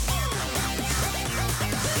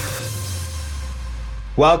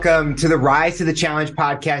Welcome to the Rise to the Challenge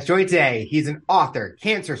podcast. Joined today, he's an author,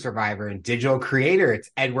 cancer survivor, and digital creator.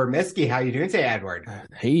 It's Edward Miskie. How are you doing today, Edward?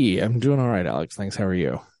 Hey, I'm doing all right, Alex. Thanks. How are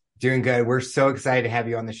you? Doing good. We're so excited to have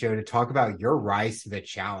you on the show to talk about your rise to the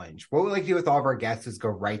challenge. What we like to do with all of our guests is go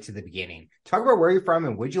right to the beginning. Talk about where you're from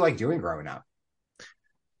and what you like doing growing up.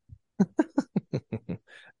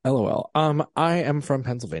 LOL. I am from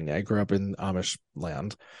Pennsylvania. I grew up in Amish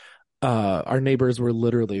land. Our neighbors were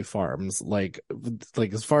literally farms, like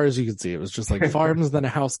as far as you could see, it was just like farms, then a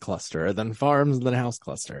house cluster, then farms, then a house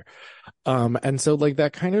cluster. And so like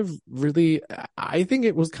that kind of really, I think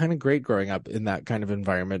it was kind of great growing up in that kind of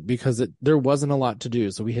environment because there wasn't a lot to do,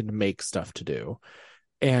 so we had to make stuff to do.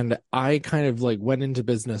 And I kind of like went into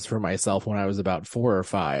business for myself when I was about 4 or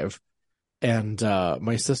 5. And my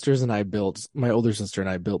older sister and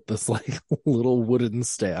I built this like little wooden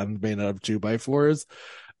stand made out of 2x4s,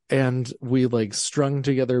 and we like strung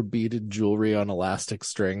together beaded jewelry on elastic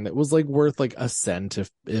string that was like worth like a cent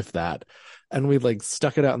if that. And we like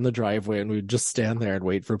stuck it out in the driveway, and we'd just stand there and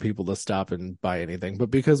wait for people to stop and buy anything.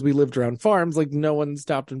 But because we lived around farms, like no one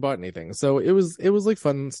stopped and bought anything. So it was like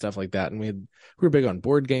fun stuff like that. And we were big on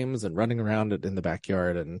board games and running around in the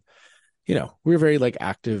backyard, and we were very like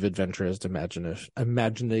active, adventurous,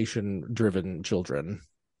 imagination driven children.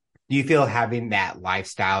 Do you feel having that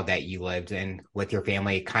lifestyle that you lived in with your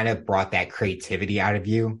family kind of brought that creativity out of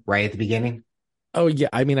you right at the beginning? Oh yeah,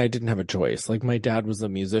 I mean, I didn't have a choice. Like my dad was a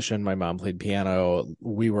musician, my mom played piano,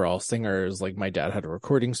 we were all singers. Like my dad had a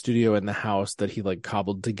recording studio in the house that he like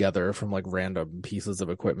cobbled together from like random pieces of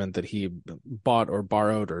equipment that he bought or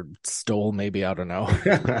borrowed or stole, maybe, I don't know.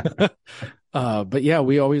 But yeah,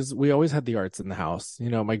 we always had the arts in the house.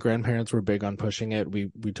 My grandparents were big on pushing it. We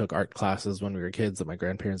took art classes when we were kids that my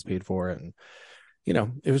grandparents paid for, and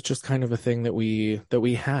it was just kind of a thing that we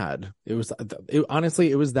had.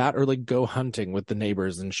 Honestly, it was that, or like go hunting with the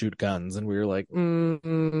neighbors and shoot guns, and we were like,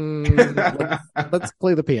 let's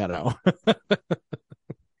play the piano.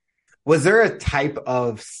 Was there a type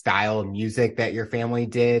of style of music that your family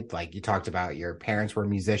did? Like you talked about your parents were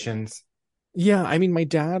musicians. Yeah, I mean, my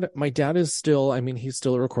dad is still, I mean, he's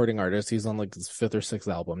still a recording artist. He's on like his fifth or sixth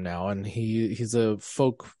album now, and he's a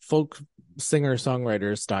folk singer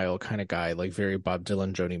songwriter style kind of guy, like very Bob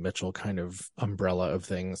Dylan, Joni Mitchell kind of umbrella of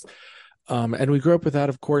things. And we grew up with that,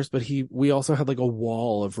 of course, but we also had like a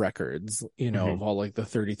wall of records, of all like the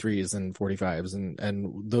 33s and 45s,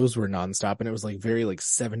 and those were nonstop, and it was like very like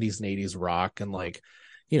 70s and 80s rock, and like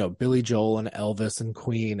Billy Joel and Elvis and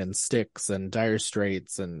Queen and Styx and Dire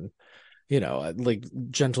Straits and like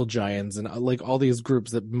Gentle Giants and like all these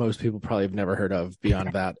groups that most people probably have never heard of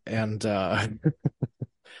beyond that. And, God,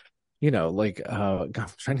 I'm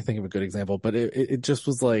trying to think of a good example, but it just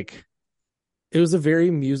was like, it was a very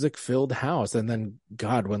music filled house. And then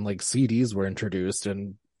God, when like CDs were introduced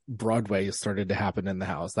and Broadway started to happen in the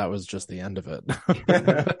house, that was just the end of it.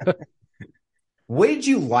 What did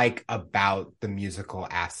you like about the musical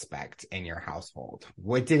aspect in your household?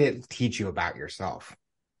 What did it teach you about yourself?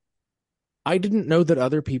 I didn't know that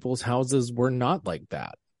other people's houses were not like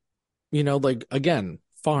that. Like again,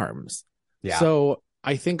 farms. Yeah. So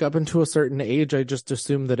I think up until a certain age, I just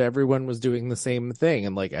assumed that everyone was doing the same thing.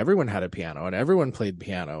 And like everyone had a piano and everyone played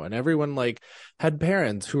piano and everyone like had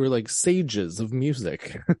parents who were like sages of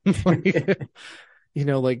music.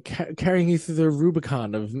 Like, carrying you through the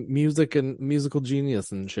Rubicon of music and musical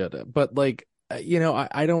genius and shit. But like, I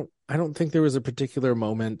don't think there was a particular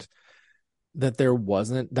moment that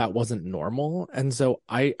wasn't normal. And so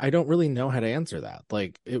I don't really know how to answer that.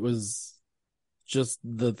 Like it was just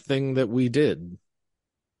the thing that we did.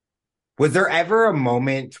 Was there ever a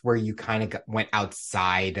moment where you kind of went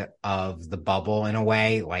outside of the bubble in a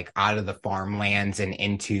way, like out of the farmlands and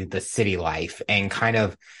into the city life and kind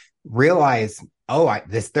of realize, oh,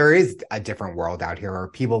 there is a different world out here, or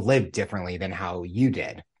people live differently than how you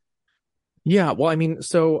did? Yeah, well, I mean,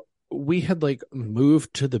 so we had like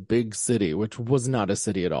moved to the big city, which was not a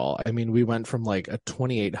city at all. I mean, we went from like a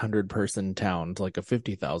 2,800 person town to like a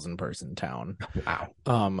 50,000 person town,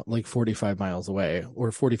 Wow. like 45 miles away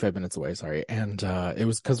or 45 minutes away, sorry. And it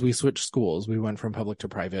was because we switched schools. We went from public to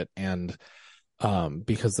private, and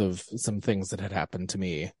because of some things that had happened to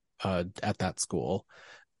me at that school.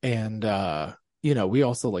 And we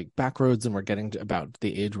also like back roads, and we're getting to about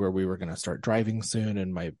the age where we were going to start driving soon.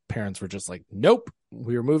 And my parents were just like, nope,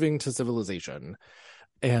 we're moving to civilization.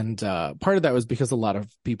 And part of that was because a lot of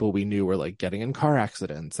people we knew were like getting in car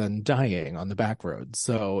accidents and dying on the back roads.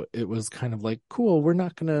 So it was kind of like, cool, we're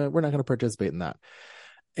not gonna participate in that.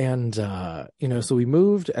 And so we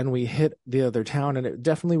moved and we hit the other town, and it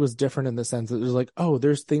definitely was different in the sense that there's like, oh,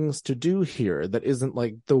 there's things to do here that isn't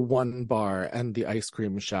like the one bar and the ice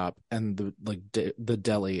cream shop and the like the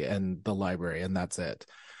deli and the library and that's it.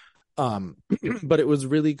 But it was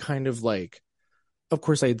really kind of like, of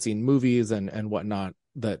course I had seen movies and whatnot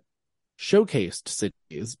that showcased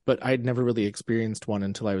cities, but I'd never really experienced one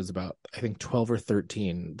until I was about, I think, 12 or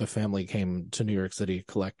 13. The family came to New York City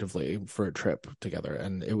collectively for a trip together,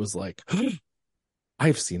 and it was like,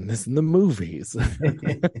 I've seen this in the movies.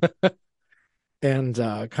 And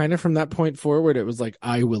kind of from that point forward, it was like,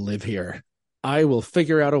 I will live here. I will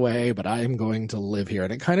figure out a way, but I am going to live here.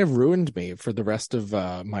 And it kind of ruined me for the rest of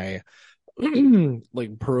my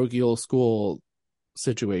like parochial school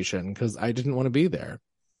situation because I didn't want to be there.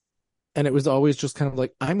 And it was always just kind of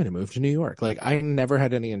like, I'm going to move to New York. Like, I never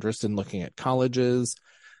had any interest in looking at colleges,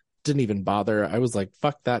 didn't even bother. I was like,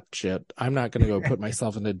 fuck that shit. I'm not going to go put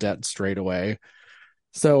myself into debt straight away.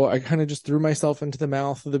 So I kind of just threw myself into the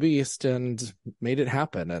mouth of the beast and made it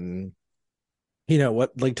happen. And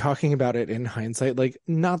what, like talking about it in hindsight, like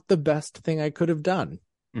not the best thing I could have done,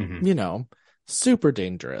 Hmm. you know, super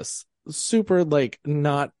dangerous, super like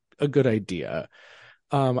not a good idea.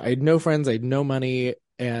 I had no friends, I had no money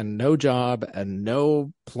and no job and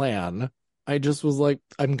no plan. I just was like,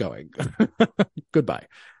 I'm going. Goodbye.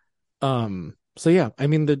 So yeah, I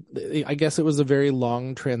mean I guess it was a very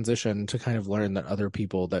long transition to kind of learn that other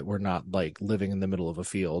people that were not like living in the middle of a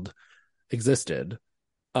field existed.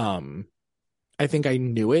 Um, I think I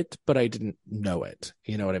knew it, but I didn't know it.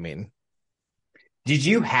 You know what I mean? Did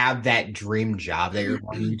you have that dream job that you're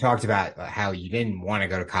wanting? You talked about how you didn't want to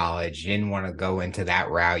go to college, you didn't want to go into that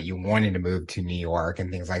route, you wanted to move to New York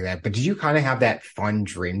and things like that. But did you kind of have that fun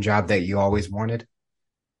dream job that you always wanted?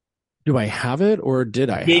 Do I have it or did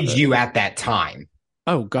I have Did it? you at that time?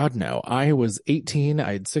 Oh God, no. I was 18.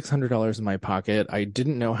 I had $600 in my pocket. I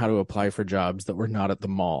didn't know how to apply for jobs that were not at the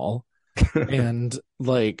mall. And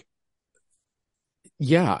like,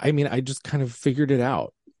 yeah, I mean, I just kind of figured it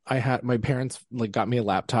out. I had my parents like got me a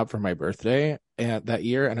laptop for my birthday that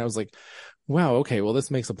year, and I was like, wow, okay, well, this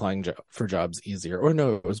makes applying for jobs easier. Or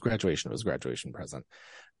no, it was graduation. It was graduation present.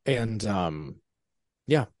 And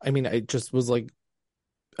yeah, I mean, I just was like,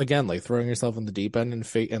 again, like throwing yourself in the deep end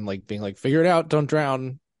and like being like, figure it out, don't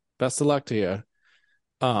drown. Best of luck to you.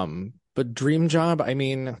 But dream job, I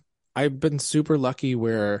mean, I've been super lucky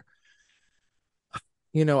where,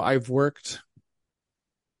 I've worked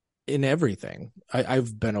in everything.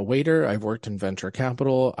 I've been a waiter, I've worked in venture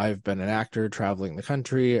capital, I've been an actor traveling the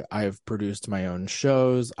country, I've produced my own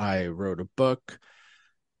shows, I wrote a book.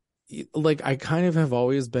 Like, I kind of have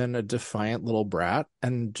always been a defiant little brat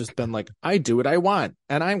and just been like, I do what I want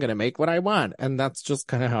and I'm going to make what I want. And that's just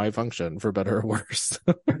kind of how I function, for better or worse.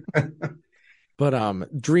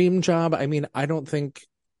 But dream job, I mean, I don't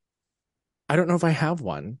know if I have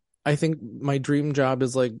one. I think my dream job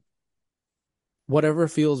is like whatever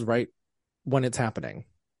feels right when it's happening.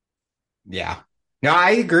 Yeah. No,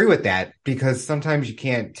 I agree with that because sometimes you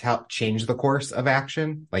can't change the course of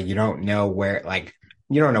action. Like you don't know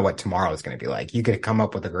you don't know what tomorrow is going to be like. You could come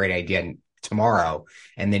up with a great idea tomorrow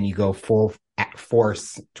and then you go full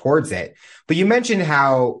force towards it. But you mentioned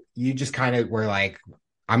how you just kind of were like,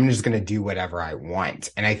 I'm just going to do whatever I want.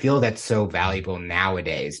 And I feel that's so valuable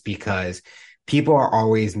nowadays because people are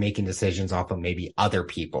always making decisions off of maybe other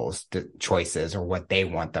people's choices or what they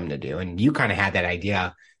want them to do. And you kind of had that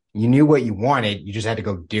idea. You knew what you wanted. You just had to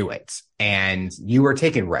go do it. And you were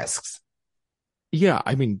taking risks. Yeah,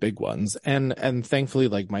 I mean big ones. And thankfully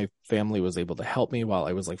like my family was able to help me while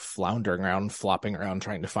I was like floundering around, flopping around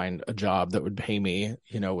trying to find a job that would pay me,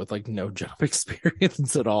 with like no job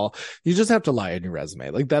experience at all. You just have to lie in your resume.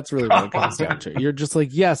 Like that's really what it comes down to. You're just like,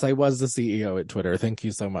 "Yes, I was the CEO at Twitter. Thank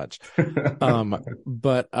you so much."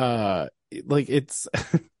 But like it's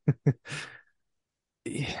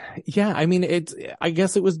yeah, I mean I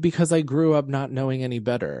guess it was because I grew up not knowing any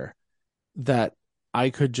better that I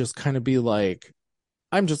could just kind of be like,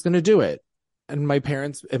 I'm just going to do it. And my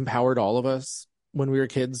parents empowered all of us when we were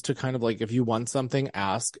kids to kind of like, if you want something,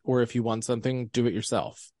 ask, or if you want something, do it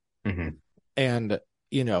yourself. Hmm. And,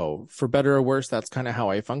 for better or worse, that's kind of how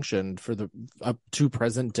I functioned for the up to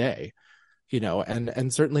present day,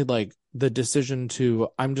 and certainly like the decision to,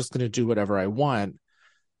 I'm just going to do whatever I want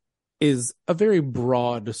is a very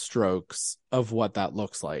broad strokes of what that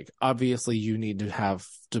looks like. Obviously, you need to have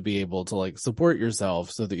to be able to like support yourself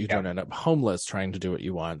so that you don't Yep. end up homeless trying to do what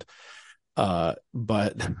you want.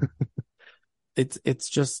 But it's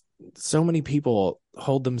just so many people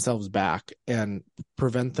hold themselves back and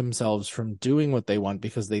prevent themselves from doing what they want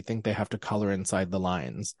because they think they have to color inside the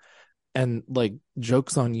lines. And like,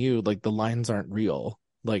 jokes on you, like the lines aren't real.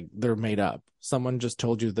 Like they're made up. Someone just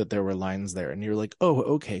told you that there were lines there and you're like, "Oh,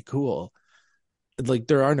 okay, cool." Like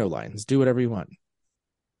there are no lines. Do whatever you want.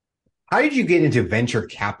 How did you get into venture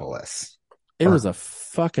capitalists? It was Or a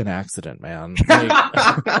fucking accident, man. Like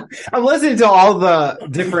I'm listening to all the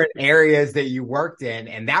different areas that you worked in,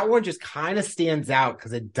 and that one just kind of stands out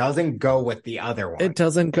because it doesn't go with the other it one.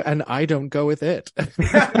 doesn't go, and I don't go with it.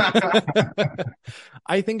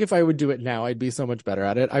 I think if I would do it now, I'd be so much better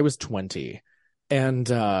at it. I was 20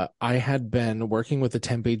 and I had been working with a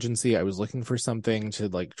temp agency. I was looking for something to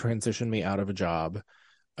like transition me out of a job.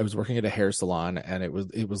 I was working at a hair salon and it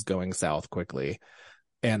was going south quickly.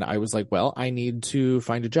 And I was like, well, I need to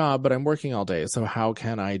find a job, but I'm working all day. So how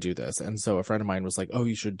can I do this? And so a friend of mine was like, oh,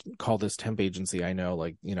 you should call this temp agency. I know,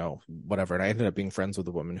 like, whatever. And I ended up being friends with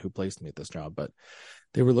the woman who placed me at this job, but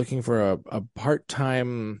they were looking for a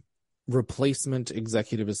part-time replacement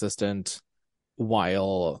executive assistant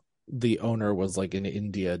while the owner was like in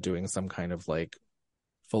India doing some kind of like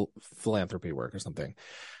philanthropy work or something.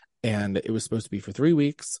 And it was supposed to be for 3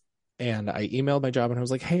 weeks. And I emailed my job and I was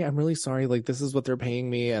like, hey, I'm really sorry. Like, this is what they're paying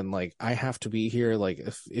me. And like, I have to be here. Like,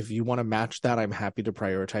 if you want to match that, I'm happy to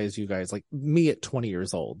prioritize you guys. Like, me at 20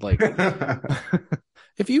 years old. Like,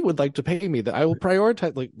 if you would like to pay me, that I will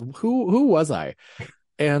prioritize. Like, who was I?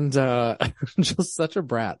 And just such a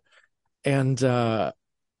brat. And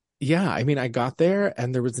yeah, I mean, I got there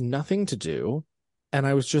and there was nothing to do. And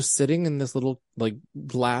I was just sitting in this little like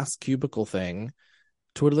glass cubicle thing,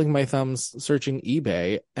 twiddling my thumbs, searching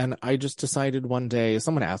eBay. And I just decided one day,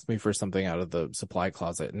 someone asked me for something out of the supply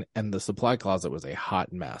closet, and the supply closet was a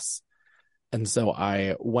hot mess. And so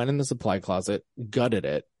I went in the supply closet, gutted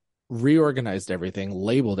it, reorganized everything,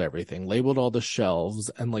 labeled all the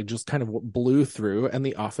shelves, and like just kind of blew through. And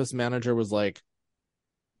the office manager was like,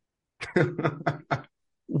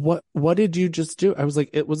 what did you just do? I was like,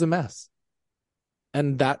 it was a mess.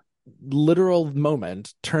 And that literal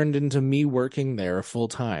moment turned into me working there full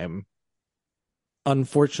time.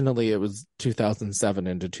 Unfortunately, it was 2007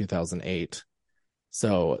 into 2008.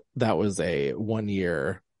 So that was a 1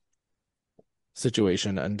 year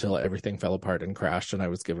situation until everything fell apart and crashed and I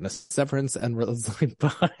was given a severance and was like,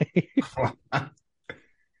 bye.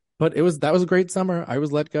 But that was a great summer. I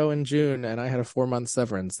was let go in June and I had a 4 month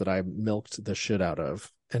severance that I milked the shit out of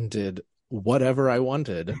and did whatever I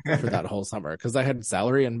wanted for that whole summer because I had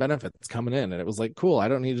salary and benefits coming in and it was like, cool, I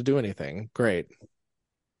don't need to do anything. Great.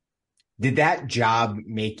 Did that job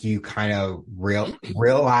make you kind of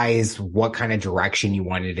realize what kind of direction you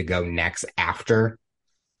wanted to go next after?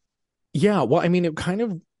 Yeah, well, I mean,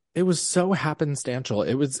 it was so happenstantial.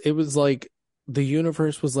 It was like the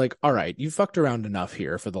universe was like, all right, you fucked around enough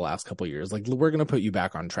here for the last couple of years. Like, we're gonna put you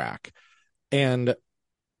back on track. And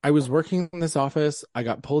I was working in this office. I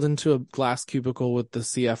got pulled into a glass cubicle with the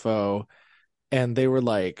CFO, and they were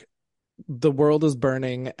like, the world is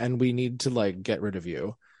burning and we need to like get rid of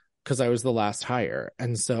you because I was the last hire.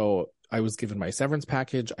 And so I was given my severance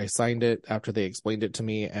package. I signed it after they explained it to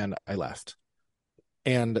me and I left.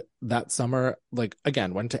 And that summer, like,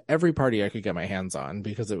 again, went to every party I could get my hands on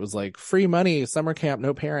because it was like free money, summer camp,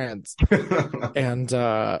 no parents. And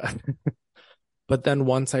but then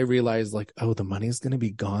once I realized like, oh, the money's going to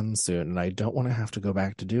be gone soon and I don't want to have to go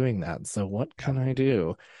back to doing that. So what can I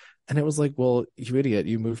do? And it was like, well, you idiot,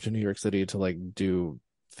 you moved to New York City to like do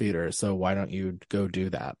theater. So why don't you go do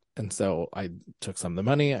that? And so I took some of the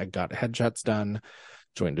money, I got headshots done,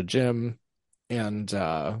 joined a gym, and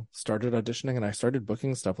started auditioning. And I started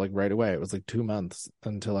booking stuff like right away. It was like 2 months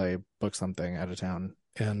until I booked something out of town.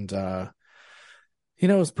 And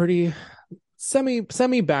it was pretty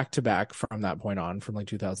semi back to back from that point on, from like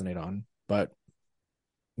 2008 on. But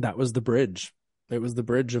that was the bridge. It was the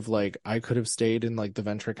bridge of like, I could have stayed in like the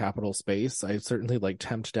venture capital space. I certainly like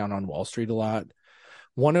temped down on Wall Street a lot.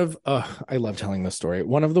 I love telling this story.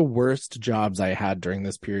 One of the worst jobs I had during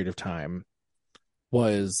this period of time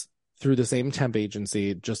was through the same temp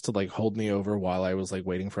agency just to like hold me over while I was like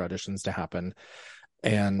waiting for auditions to happen.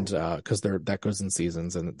 And because that goes in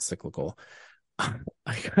seasons and it's cyclical.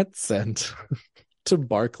 I got sent to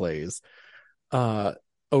Barclays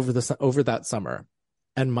over that summer.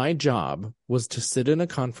 And my job was to sit in a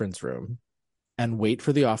conference room and wait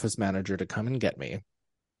for the office manager to come and get me.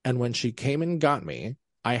 And when she came and got me,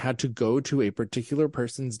 I had to go to a particular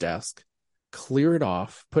person's desk, clear it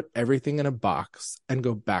off, put everything in a box, and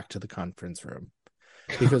go back to the conference room.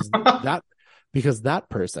 Because that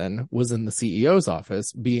person was in the CEO's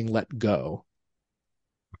office being let go.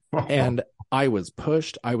 And I was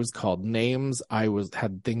pushed. I was called names.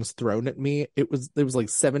 Had things thrown at me. It was like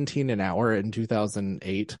 17 an hour in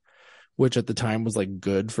 2008, which at the time was like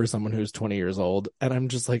good for someone who's 20 years old. And I'm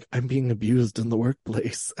just like, I'm being abused in the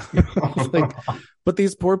workplace. It's like, but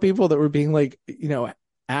these poor people that were being like,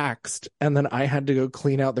 axed, and then I had to go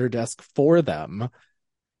clean out their desk for them.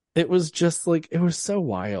 It was just like, it was so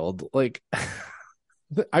wild. Like,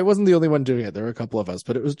 I wasn't the only one doing it. There were a couple of us,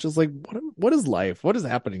 but it was just like, what is life? What is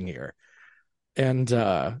happening here? And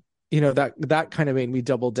that kind of made me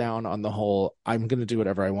double down on the whole I'm going to do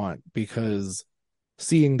whatever I want, because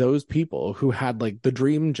seeing those people who had like the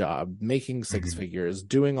dream job, making six Mhm. figures,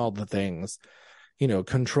 doing all the things,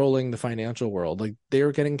 controlling the financial world, like they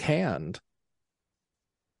were getting canned.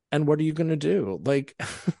 And what are you going to do? Like,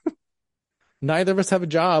 neither of us have a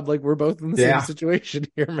job. Like, we're both in the same Yeah. situation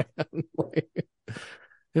here, man. Like,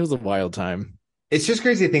 it was a wild time. It's just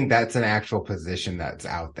crazy to think that's an actual position that's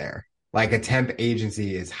out there. Like a temp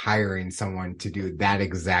agency is hiring someone to do that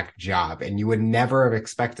exact job, and you would never have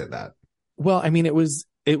expected that. Well, I mean, it was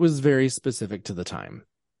very specific to the time.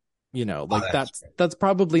 Oh, Like that's that's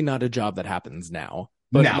probably not a job that happens now.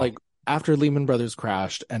 But no. like after Lehman Brothers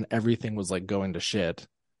crashed and everything was like going to shit,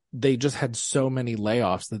 they just had so many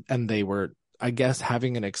layoffs and they were, I guess,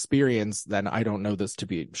 having an experience. Then I don't know this to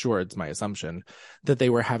be sure, it's my assumption that they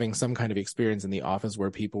were having some kind of experience in the office where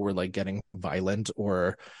people were like getting violent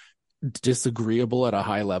or disagreeable at a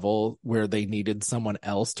high level where they needed someone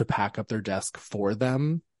else to pack up their desk for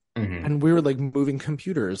them. Mhm. And we were like moving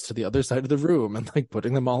computers to the other side of the room and like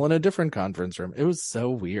putting them all in a different conference room. It was so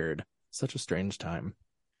weird. Such a strange time.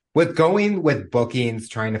 With going with bookings,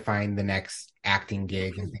 trying to find the next acting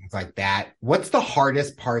gig and things like that, what's the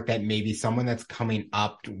hardest part that maybe someone that's coming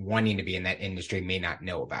up wanting to be in that industry may not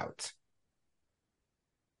know about?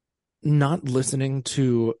 Not listening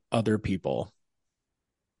to other people.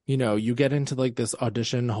 You get into like this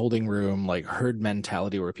audition holding room, like herd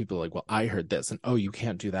mentality where people are like, well, I heard this, and oh, you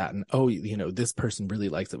can't do that. And oh, this person really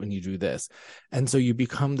likes it when you do this. And so you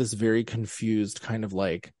become this very confused kind of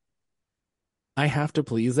like, I have to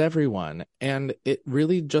please everyone. And it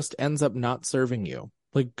really just ends up not serving you.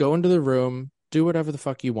 Like, go into the room, do whatever the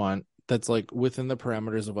fuck you want that's like within the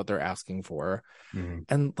parameters of what they're asking for, Mhm.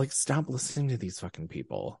 and like stop listening to these fucking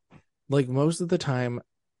people. Like, most of the time,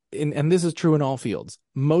 and this is true in all fields,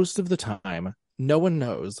 most of the time, no one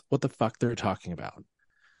knows what the fuck they're talking about.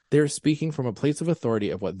 They're speaking from a place of authority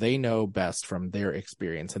of what they know best from their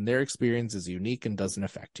experience, and their experience is unique and doesn't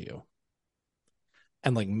affect you.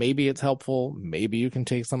 And like, maybe it's helpful, maybe you can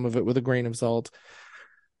take some of it with a grain of salt,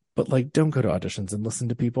 but like, don't go to auditions and listen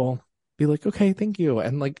to people. Be like, okay, thank you.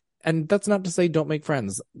 And like, and that's not to say don't make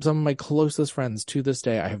friends. Some of my closest friends to this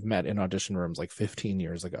day I have met in audition rooms like 15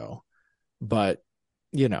 years ago. But,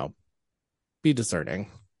 you know, be discerning.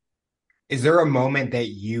 Is there a moment that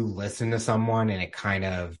you listen to someone and it kind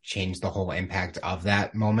of changed the whole impact of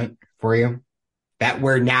that moment for you? That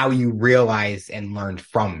where now you realize and learned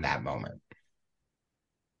from that moment?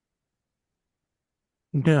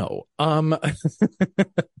 No.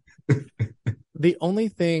 The only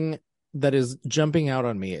thing that is jumping out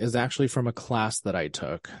on me is actually from a class that I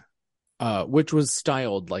took, which was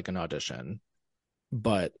styled like an audition,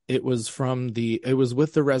 but it was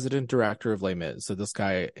with the resident director of Les Mis. So this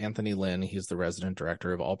guy, Anthony Lynn, he's the resident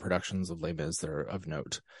director of all productions of Les Mis that are of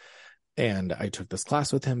note. And I took this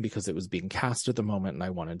class with him because it was being cast at the moment and I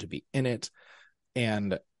wanted to be in it.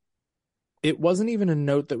 And it wasn't even a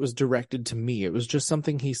note that was directed to me. It was just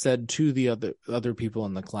something he said to the other people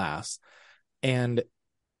in the class. And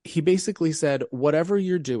he basically said, whatever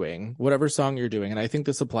you're doing, whatever song you're doing, and I think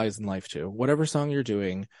this applies in life too, whatever song you're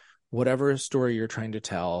doing, whatever story you're trying to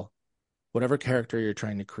tell, whatever character you're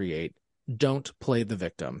trying to create, don't play the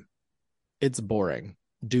victim. It's boring.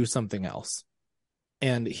 Do something else.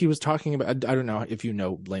 And he was talking about, I don't know if you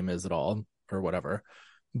know Les Mis at all or whatever,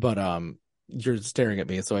 but you're staring at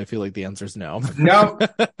me, so I feel like the answer is no. No,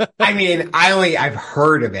 I mean, I've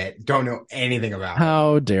heard of it, don't know anything about it.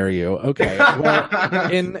 How dare you? Okay. Well,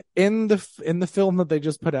 in the film that they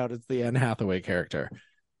just put out, it's the Anne Hathaway character.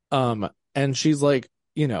 And she's like,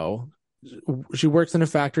 she works in a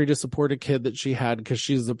factory to support a kid that she had because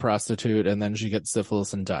she's a prostitute, and then she gets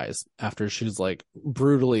syphilis and dies after she's like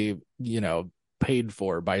brutally, paid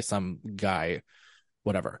for by some guy,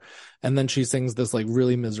 whatever. And then she sings this like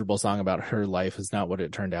really miserable song about her life is not what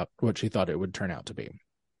she thought it would turn out to be.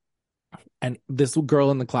 And this girl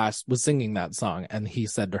in the class was singing that song, and he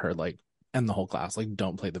said to her, like, and the whole class, like,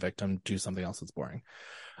 don't play the victim, do something else that's boring.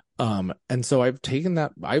 And so I've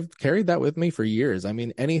carried that with me for years. I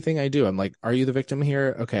mean, anything I do, I'm like, are you the victim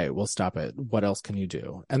here? Okay, well, stop it. What else can you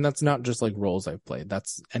do? And that's not just like roles I've played.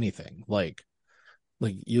 That's anything. Like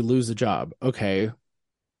you lose a job. Okay,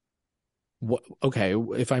 Okay,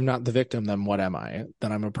 if I'm not the victim, then what am I?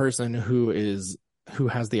 Then I'm a person who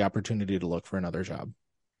has the opportunity to look for another job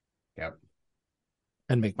Yep.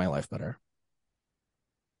 and make my life better.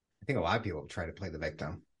 I think a lot of people try to play the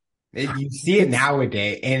victim. You see it It's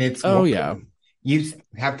nowadays, and it's Oh one yeah. you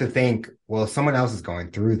have to think, well, if someone else is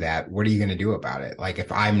going through that, what are you going to do about it? Like,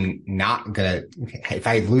 if I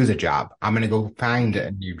lose a job, I'm going to go find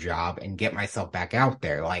a new job and get myself back out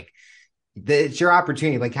there. Like, it's your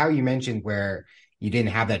opportunity, like how you mentioned where you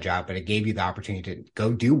didn't have that job, but it gave you the opportunity to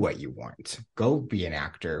go do what you want, go be an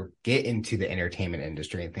actor, get into the entertainment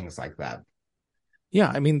industry and things like that. Yeah,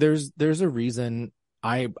 I mean there's a reason.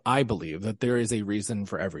 I believe that there is a reason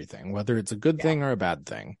for everything, whether it's a good Yeah. thing or a bad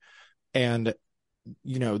thing. And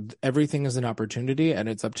everything is an opportunity, and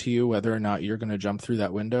it's up to you whether or not you're going to jump through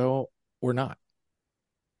that window or not.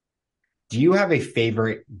 Do you have a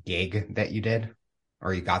favorite gig that you did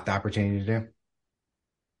or you got the opportunity to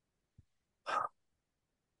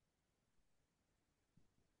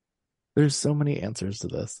There's so many answers to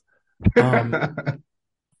this. Um, do?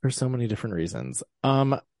 for so many different reasons.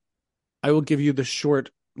 I will give you the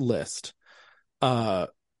short list. Uh,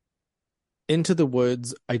 Into the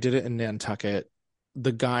Woods, I did it in Nantucket.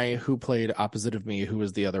 The guy who played opposite of me, who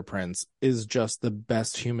was the other prince, is just the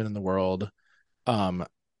best human in the world. Um,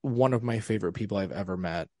 One of my favorite people I've ever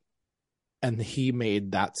met. And he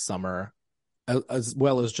made that summer, as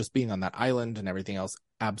well as just being on that island and everything else,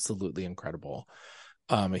 absolutely incredible.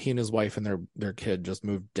 He and his wife and their kid just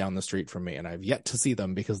moved down the street from me, and I've yet to see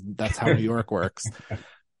them because that's how New York works.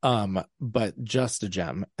 But just a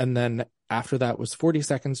gem. And then after that was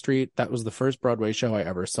 42nd Street. That was the first Broadway show I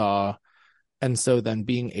ever saw. And so then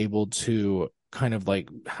being able to kind of like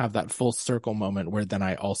have that full circle moment where then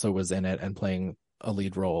I also was in it and playing a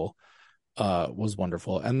lead role was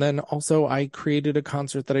wonderful. And then also I created a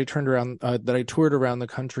concert that I toured around the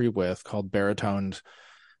country with, called Baritone.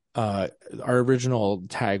 Our original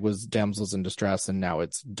tag was Damsels in Distress, and now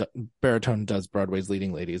it's Baritone Does Broadway's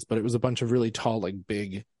Leading Ladies, but it was a bunch of really tall, like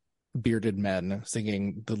big bearded men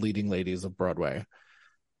singing the leading ladies of Broadway.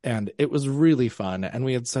 And it was really fun, and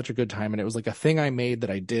we had such a good time, and it was like a thing I made that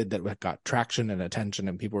I did that got traction and attention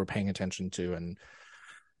and people were paying attention to, and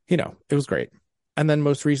it was great. And then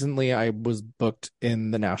most recently I was booked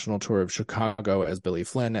in the national tour of Chicago as Billy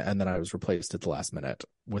Flynn, and then I was replaced at the last minute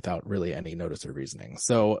without really any notice or reasoning.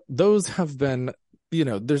 So those have been,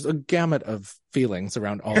 there's a gamut of feelings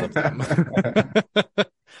around all of them.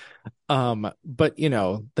 But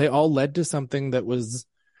they all led to something that was,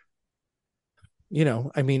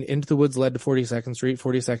 I mean, Into the Woods led to 42nd Street.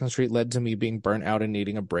 42nd Street led to me being burnt out and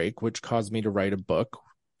needing a break, which caused me to write a book,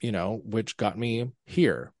 which got me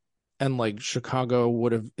here. And like Chicago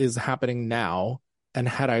is happening now. And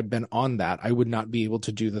had I been on that, I would not be able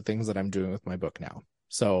to do the things that I'm doing with my book now.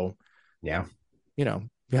 So, Yeah. You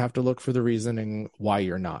have to look for the reasoning why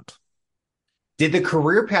you're not. Did the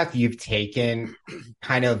career path you've taken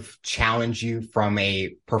kind of challenge you from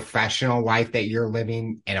a professional life that you're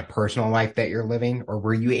living and a personal life that you're living? Or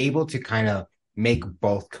were you able to kind of make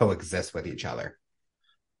both coexist with each other?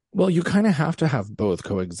 Well, you kind of have to have both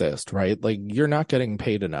coexist, right? Like you're not getting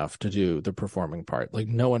paid enough to do the performing part. Like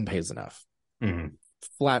no one pays enough. Mm-hmm.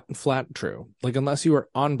 Flat true. Like unless you are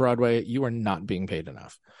on Broadway, you are not being paid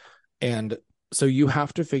enough. And so you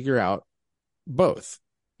have to figure out both,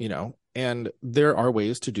 and there are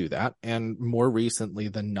ways to do that. And more recently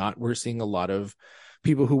than not, we're seeing a lot of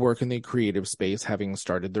people who work in the creative space having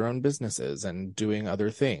started their own businesses and doing other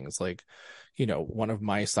things. Like, one of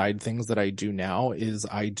my side things that I do now is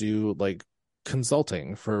I do like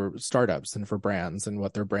consulting for startups and for brands and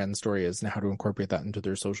what their brand story is and how to incorporate that into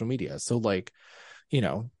their social media. So like,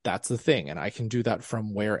 that's the thing. And I can do that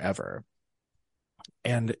from wherever.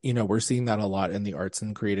 And, we're seeing that a lot in the arts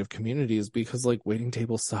and creative communities because like waiting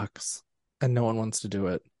table sucks and no one wants to do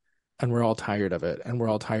it. And we're all tired of it. And we're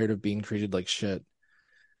all tired of being treated like shit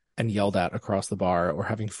and yelled at across the bar, or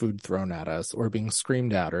having food thrown at us, or being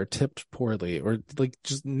screamed at, or tipped poorly, or like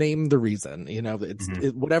just name the reason.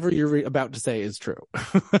 Whatever you're about to say is true.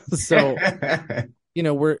 So,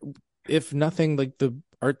 we're, if nothing, like the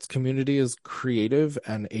arts community is creative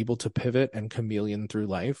and able to pivot and chameleon through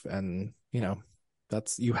life. And,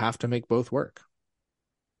 you have to make both work.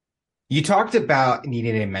 You talked about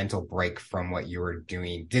needing a mental break from what you were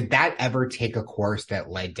doing. Did that ever take a course that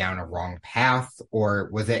led down a wrong path, or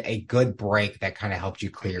was it a good break that kind of helped you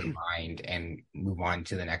clear your mind and move on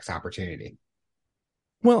to the next opportunity?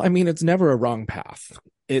 Well, I mean, it's never a wrong path.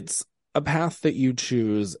 It's a path that you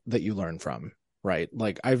choose that you learn from, right?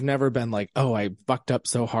 Like I've never been like, oh, I fucked up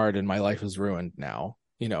so hard and my life is ruined now.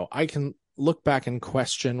 I can look back and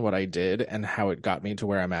question what I did and how it got me to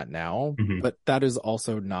where I'm at now, Hmm. but that is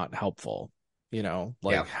also not helpful. Yeah.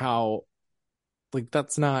 Like how, like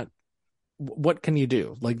that's not, what can you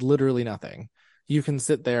do? Like literally nothing. You can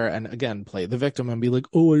sit there and again play the victim and be like,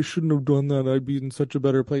 "Oh, I shouldn't have done that. I'd be in such a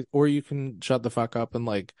better place." Or you can shut the fuck up and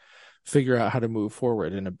like figure out how to move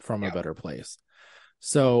forward from a Yeah. better place.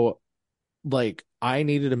 So like I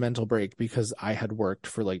needed a mental break because I had worked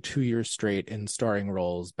for like 2 years straight in starring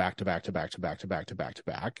roles back to back to back to back to back to back to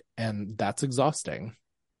back. And that's exhausting.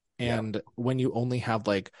 Yeah. And when you only have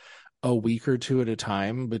like a week or two at a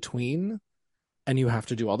time between, and you have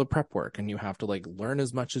to do all the prep work and you have to like learn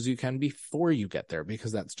as much as you can before you get there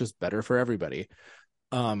because that's just better for everybody.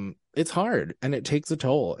 It's hard and it takes a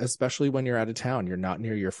toll, especially when you're out of town. You're not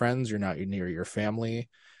near your friends, you're not near your family.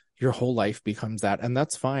 Your whole life becomes that, and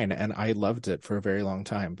that's fine. And I loved it for a very long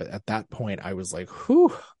time. But at that point, I was like,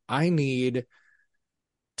 whew, I need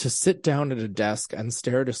to sit down at a desk and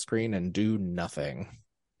stare at a screen and do nothing.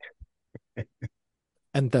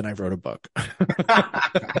 And then I wrote a book.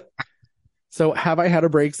 So have I had a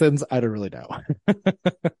break since? I don't really know.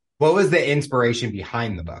 What was the inspiration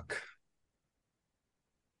behind the book?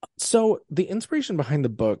 So the inspiration behind the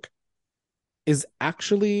book is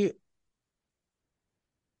actually,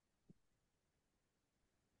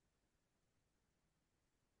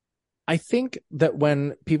 I think that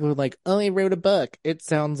when people are like, "Oh, I wrote a book," it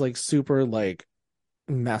sounds like super like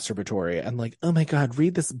masturbatory and like, "Oh my God,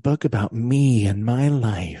 read this book about me and my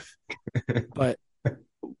life." But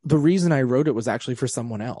the reason I wrote it was actually for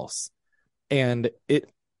someone else. And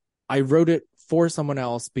I wrote it for someone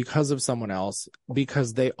else because of someone else,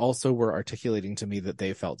 because they also were articulating to me that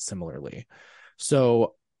they felt similarly.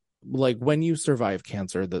 So like when you survive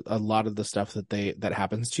cancer, that a lot of the stuff that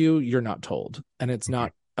happens to you, you're not told. And it's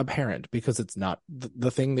not apparent because it's not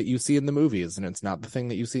the thing that you see in the movies and it's not the thing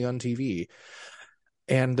that you see on TV.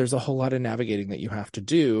 And there's a whole lot of navigating that you have to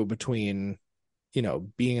do between,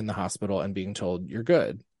 being in the hospital and being told you're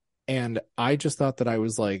good. And I just thought that I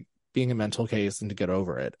was like being a mental case and to get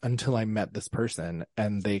over it until I met this person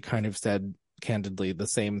and they kind of said candidly the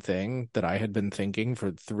same thing that I had been thinking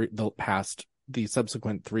for the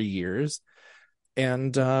subsequent 3 years.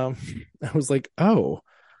 And I was like, oh,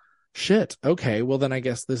 shit. Okay. Well, then I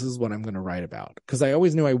guess this is what I'm going to write about. Because I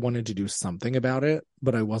always knew I wanted to do something about it,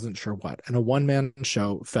 but I wasn't sure what. And a one-man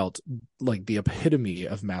show felt like the epitome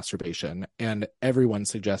of masturbation. And everyone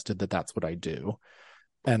suggested that that's what I do.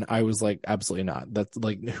 And I was like, absolutely not. That's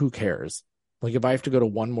like, who cares? Like, if I have to go to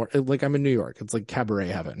one more, like, I'm in New York, it's like cabaret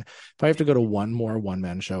heaven. If I have to go to one more one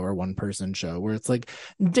man show or one person show where it's like,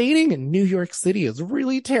 dating in New York City is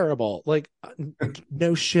really terrible, like,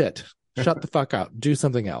 no shit. Shut the fuck up. Do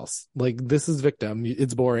something else. Like, this is Victim.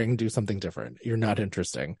 It's boring. Do something different. You're not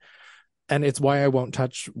interesting. And it's why I won't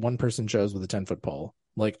touch one person shows with a 10-foot pole.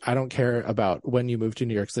 Like, I don't care about when you move to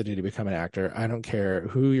New York City to become an actor. I don't care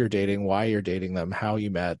who you're dating, why you're dating them, how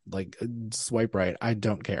you met. Like, swipe right. I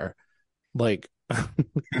don't care. Like,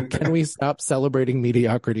 can we stop celebrating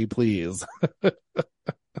mediocrity, please?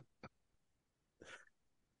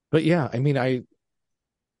 But yeah, I mean, I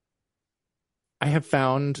have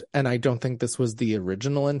found, and I don't think this was the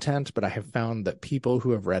original intent, but I have found that people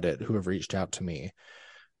who have read it, who have reached out to me,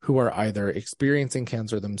 who are either experiencing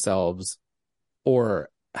cancer themselves or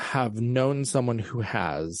have known someone who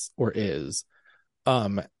has or is,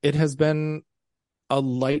 it has been a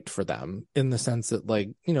light for them in the sense that like,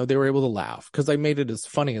 they were able to laugh because I made it as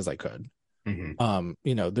funny as I could. Hmm.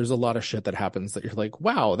 There's a lot of shit that happens that you're like,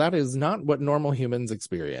 wow, that is not what normal humans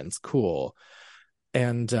experience. Cool.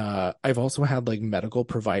 And I've also had like medical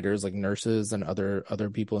providers, like nurses and other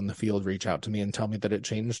people in the field reach out to me and tell me that it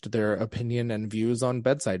changed their opinion and views on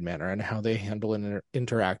bedside manner and how they handle and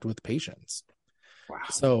interact with patients. Wow.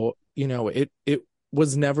 So, it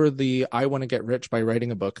was never the I want to get rich by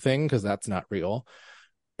writing a book thing because that's not real.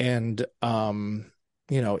 And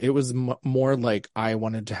it was more like I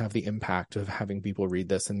wanted to have the impact of having people read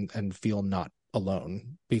this and feel not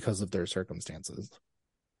alone because of their circumstances.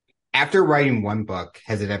 After writing one book,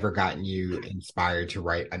 has it ever gotten you inspired to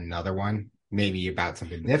write another one? Maybe about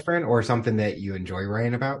something different or something that you enjoy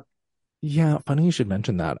writing about? Yeah, funny you should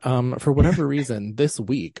mention that. For whatever reason, this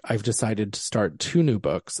week I've decided to start two new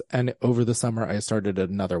books, and over the summer I started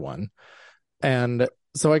another one. And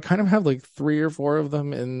so I kind of have like three or four of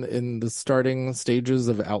them in the starting stages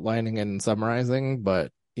of outlining and summarizing,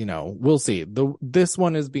 but we'll see. This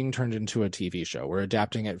one is being turned into a TV show. We're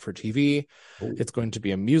adapting it for TV. Oh, It's going to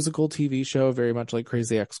be a musical TV show, very much like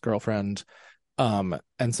Crazy Ex-Girlfriend. And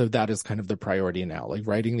so that is kind of the priority now. Like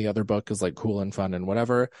writing the other book is like cool and fun and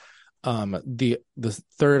whatever. The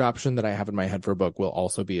third option that I have in my head for a book will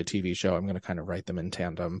also be a TV show. I'm going to kind of write them in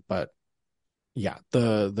tandem, but yeah,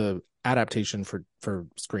 the adaptation for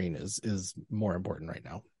screen is more important right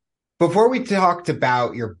now. Before we talked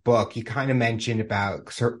about your book, you kind of mentioned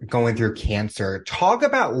about going through cancer. Talk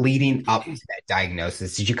about leading up to that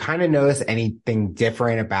diagnosis. Did you kind of notice anything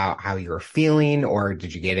different about how you were feeling, or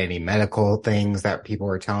did you get any medical things that people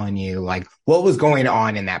were telling you? Like, what was going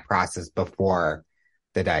on in that process before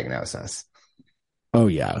the diagnosis? Oh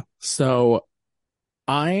yeah. So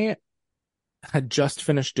I had just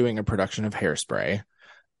finished doing a production of Hairspray.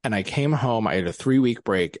 And I came home, I had a 3 week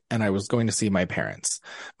break, and I was going to see my parents.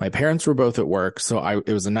 My parents were both at work, so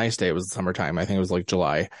it was a nice day. It was summertime. I think it was like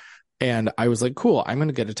July. And I was like, cool, I'm going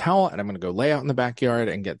to get a towel and I'm going to go lay out in the backyard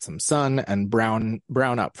and get some sun and brown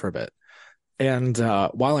up for a bit. And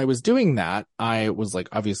while I was doing that, I was like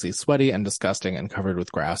obviously sweaty and disgusting and covered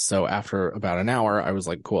with grass. So after about an hour, I was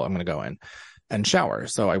like, cool, I'm going to go in and shower.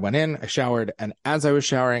 So I went in, I showered, and as I was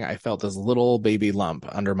showering, I felt this little baby lump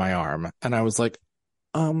under my arm. And I was like,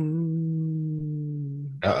 Uh-oh.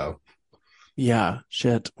 yeah,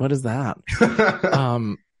 shit. What is that?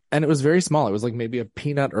 Um, and it was very small. It was like maybe a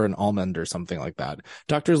peanut or an almond or something like that.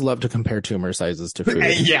 Doctors love to compare tumor sizes to food,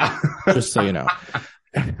 Yeah. just so you know.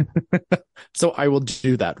 So I will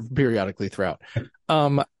do that periodically throughout.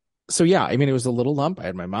 So yeah, I mean, it was a little lump. I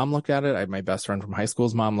had my mom look at it. I had my best friend from high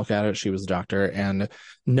school's mom look at it. She was a doctor, and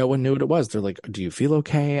no one knew what it was. They're like, "Do you feel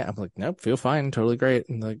okay?" I'm like, "Nope, feel fine, totally great."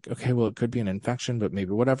 And like, okay, well, it could be an infection, but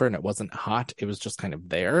maybe whatever. And it wasn't hot. It was just kind of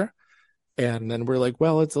there. And then we're like,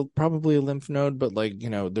 well, it's probably a lymph node, but like,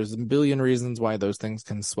 there's a billion reasons why those things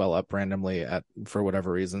can swell up randomly for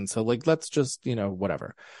whatever reason. So like, let's just,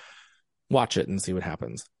 whatever, watch it and see what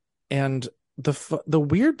happens. And the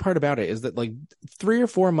weird part about it is that like 3 or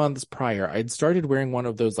 4 months prior, I'd started wearing one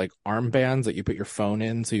of those like armbands that you put your phone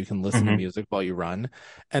in so you can listen to music while you run.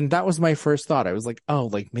 And that was my first thought. I was like, oh,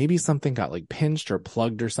 like maybe something got like pinched or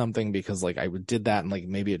plugged or something, because like I did that and like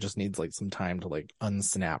maybe it just needs like some time to like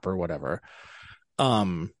unsnap or whatever.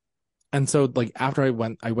 And so like after I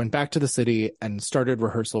went back to the city and started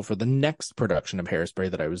rehearsal for the next production of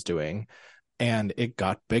Hairspray that I was doing, and it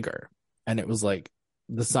got bigger. And it was like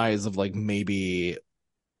the size of like maybe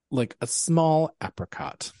like a small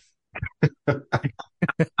apricot.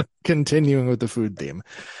 Continuing with the food theme.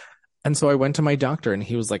 And so I went to my doctor and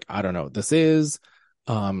he was like, I don't know what this is.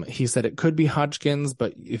 He said it could be Hodgkin's,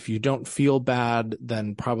 but if you don't feel bad,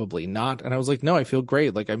 then probably not. And I was like, no, I feel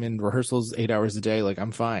great. Like I'm in rehearsals 8 hours a day. Like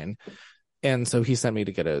I'm fine. And so he sent me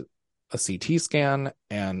to get a CT scan,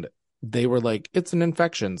 and they were like, it's an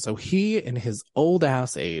infection. So he, in his old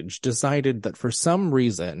ass age, decided that for some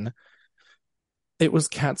reason it was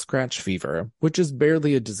cat scratch fever, which is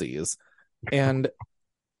barely a disease, and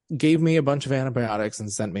gave me a bunch of antibiotics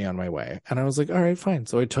and sent me on my way. And I was like, all right, fine.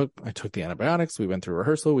 So I took the antibiotics. We went through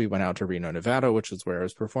rehearsal. We went out to Reno, Nevada, which is where I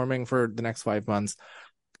was performing for the next 5 months.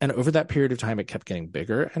 And over that period of time, it kept getting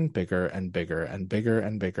bigger and bigger and bigger and bigger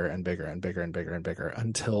and bigger and bigger and bigger and bigger and bigger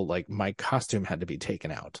until like my costume had to be taken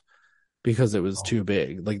out because it was too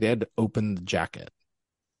big. Like they had to open the jacket.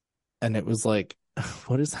 And it was like,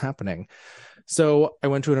 what is happening? So I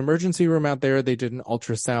went to an emergency room out there. They did an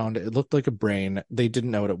ultrasound. It looked like a brain. They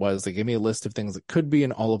didn't know what it was. They gave me a list of things it could be,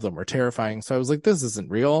 and all of them were terrifying. So I was like, this isn't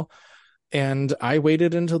real. And I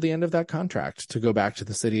waited until the end of that contract to go back to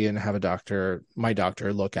the city and have my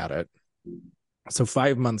doctor look at it. So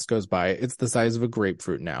 5 months goes by. It's the size of a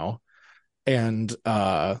grapefruit now, and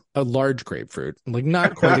a large grapefruit, like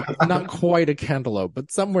not quite a cantaloupe,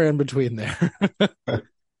 but somewhere in between there.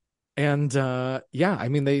 And yeah, I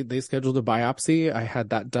mean they scheduled a biopsy. I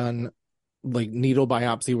had that done, like needle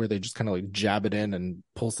biopsy, where they just kind of like jab it in and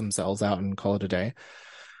pull some cells out and call it a day.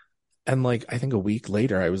 And like I think a week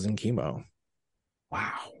later I was in chemo.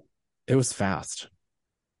 Wow. It was fast.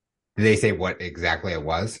 Did they say what exactly it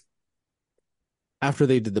was? After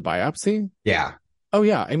they did the biopsy? Yeah. Oh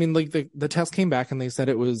yeah. I mean, like the test came back and they said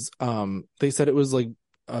it was like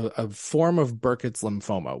a form of Burkitt's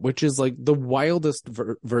lymphoma, which is like the wildest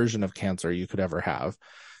version of cancer you could ever have.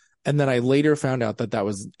 And then I later found out that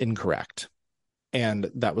was incorrect.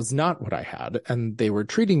 And that was not what I had. And they were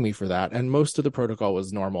treating me for that. And most of the protocol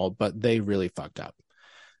was normal, but they really fucked up.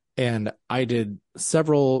 And I did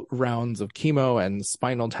several rounds of chemo and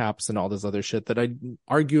spinal taps and all this other shit that I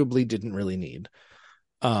arguably didn't really need.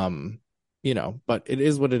 But it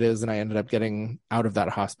is what it is. And I ended up getting out of that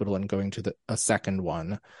hospital and going to a second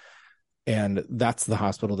one. And that's the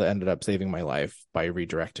hospital that ended up saving my life by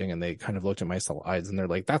redirecting. And they kind of looked at my slides and they're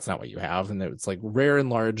like, that's not what you have. And it's like rare and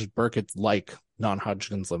large Burkitt's-like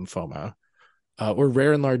non-Hodgkin's lymphoma, or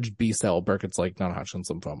rare and large B-cell Burkitt's-like non-Hodgkin's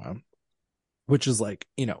lymphoma. which is like,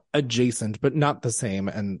 adjacent, but not the same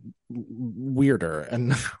and weirder.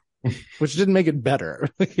 And which didn't make it better.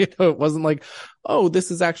 It wasn't like, oh,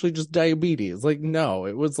 this is actually just diabetes. Like, no,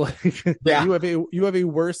 it was like Yeah. you have a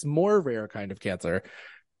worse, more rare kind of cancer.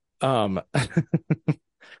 Um,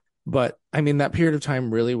 but I mean, that period of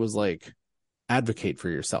time really was like, advocate for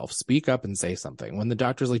yourself, speak up and say something. When the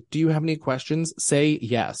doctor's like, do you have any questions? Say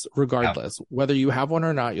yes, Yeah. regardless. Whether you have one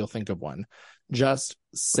or not, you'll think of one. Just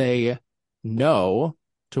say no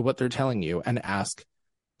to what they're telling you and ask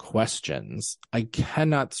questions. I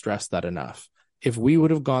cannot stress that enough. If we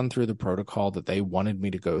would have gone through the protocol that they wanted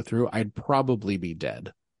me to go through, I'd probably be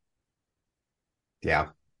dead. Yeah.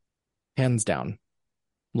 Hands down.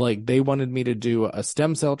 Like they wanted me to do a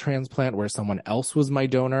stem cell transplant where someone else was my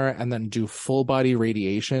donor and then do full body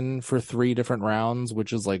radiation for 3 different rounds,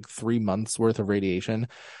 which is like 3 months worth of radiation.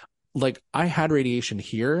 Like I had radiation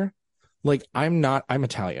here. Like I'm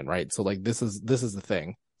Italian, right? So like this is the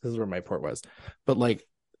thing. This is where my port was. But like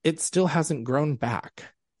it still hasn't grown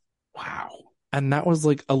back. Wow. And that was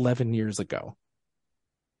like 11 years ago.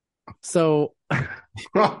 So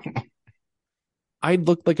I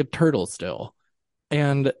looked like a turtle still.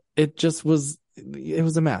 And it was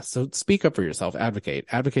a mess. So speak up for yourself, advocate,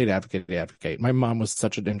 advocate, advocate, advocate. My mom was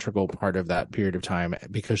such an integral part of that period of time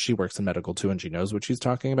because she works in medical too and she knows what she's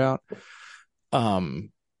talking about.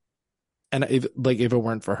 Um, and if it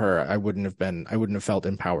weren't for her, I wouldn't have felt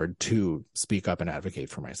empowered to speak up and advocate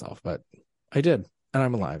for myself, but I did, and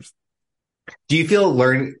I'm alive. Do you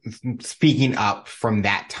feel speaking up from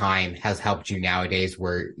that time has helped you nowadays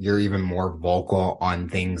where you're even more vocal on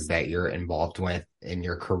things that you're involved with in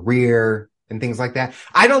your career and things like that?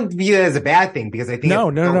 I don't view it as a bad thing because I think it's No,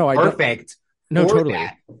 no, no, so no. I don't. perfect No, for totally.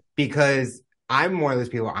 that because I'm one of those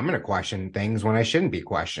people, I'm going to question things when I shouldn't be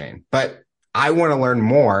questioning, but I want to learn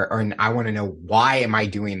more and I want to know why am I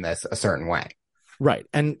doing this a certain way? Right.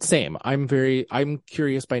 And same. I'm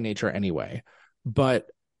curious by nature anyway, but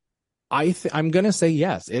I'm gonna say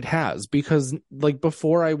yes, it has because like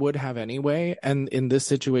before I would have anyway, and in this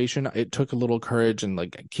situation, it took a little courage and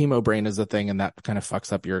like chemo brain is a thing, and that kind of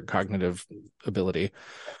fucks up your cognitive ability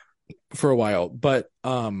for a while. But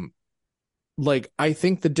like I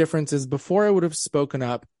think the difference is before I would have spoken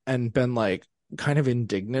up and been like kind of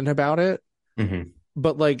indignant about it, Mm-hmm.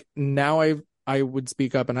 but like now I would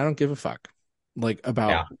speak up and I don't give a fuck like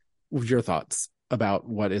about Yeah. your thoughts about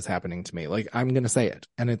what is happening to me. Like I'm going to say it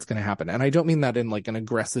and it's going to happen. And I don't mean that in like an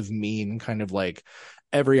aggressive, mean kind of like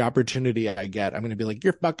every opportunity I get, I'm going to be like,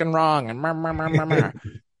 you're fucking wrong. And meh, meh, meh, meh, meh.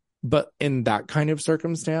 But in that kind of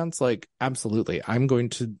circumstance, like absolutely, I'm going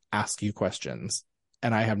to ask you questions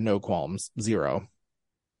and I have no qualms, zero.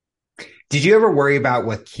 Did you ever worry about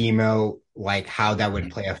with chemo, like how that would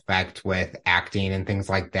play effect with acting and things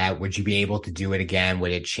like that? Would you be able to do it again?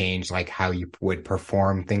 Would it change like how you would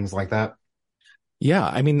perform things like that? Yeah,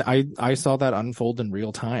 I mean, I saw that unfold in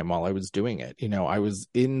real time while I was doing it. I was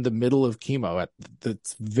in the middle of chemo at the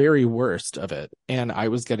very worst of it, and I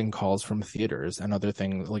was getting calls from theaters and other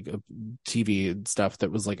things like TV stuff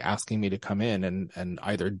that was like asking me to come in and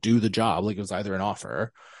either do the job, like it was either an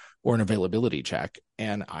offer or an availability check,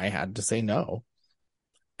 and I had to say no.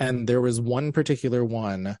 And there was one particular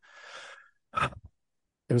one.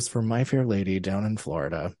 It was for My Fair Lady down in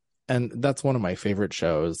Florida. And that's one of my favorite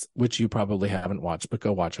shows, which you probably haven't watched, but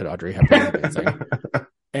go watch it. Audrey Hepburn's amazing.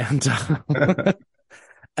 And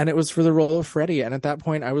and it was for the role of Freddie. And at that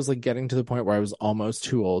point, I was like getting to the point where I was almost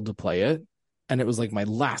too old to play it. And it was like my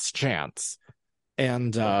last chance.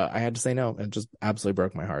 And I had to say no. It just absolutely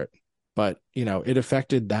broke my heart. But, it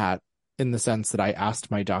affected that in the sense that I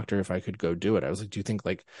asked my doctor if I could go do it. I was like, do you think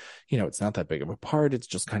like, it's not that big of a part. It's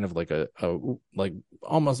just kind of like a like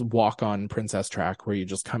almost walk on princess track where you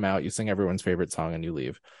just come out, you sing everyone's favorite song and you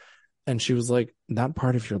leave. And she was like, that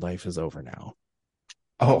part of your life is over now.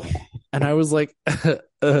 Oh, And I was like,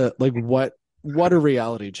 like what a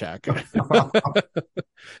reality check.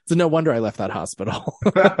 So no wonder I left that hospital.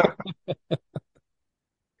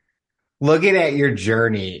 looking at your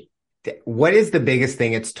journey, what is the biggest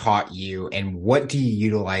thing it's taught you, and what do you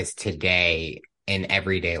utilize today in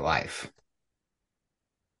everyday life?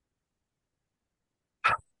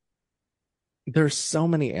 There's so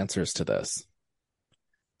many answers to this.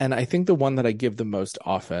 And I think the one that I give the most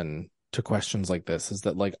often to questions like this is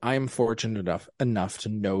that like I'm fortunate enough to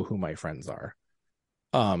know who my friends are.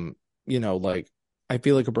 Like I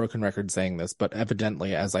feel like a broken record saying this, but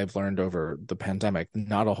evidently as I've learned over the pandemic,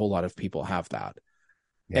 not a whole lot of people have that.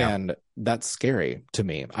 Yeah. And that's scary to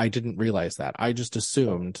me. I didn't realize that. I just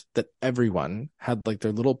assumed that everyone had like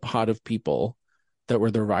their little pot of people that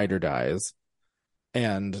were their ride or dies.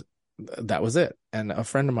 And that was it. And a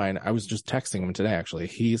friend of mine, I was just texting him today, actually.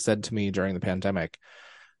 He said to me during the pandemic,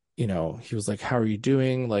 he was like, how are you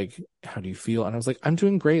doing? Like, how do you feel? And I was like, I'm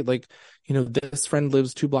doing great. Like, this friend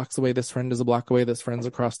lives 2 blocks away. This friend is a block away. This friend's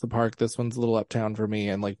across the park. This one's a little uptown for me.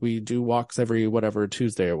 And like, we do walks every whatever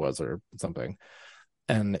Tuesday it was or something.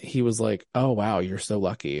 And he was like, oh, wow, you're so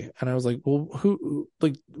lucky. And I was like, well,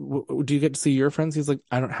 like, do you get to see your friends? He's like,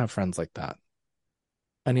 I don't have friends like that.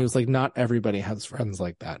 And he was like, not everybody has friends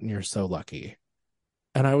like that. And you're so lucky.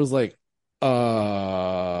 And I was like,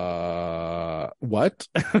 what?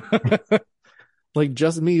 Like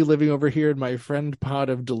just me living over here in my friend pod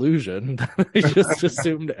of delusion. I just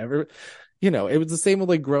assumed it was the same with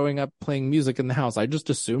like growing up playing music in the house. I just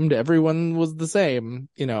assumed everyone was the same,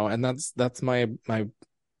 and that's my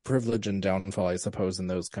privilege and downfall, I suppose, in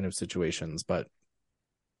those kind of situations. But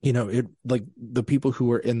it like the people who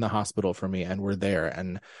were in the hospital for me and were there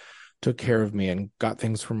and took care of me and got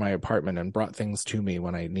things from my apartment and brought things to me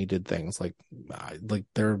when I needed things, like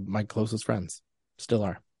they're my closest friends, still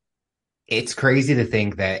are. It's crazy to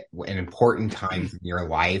think that in important times in your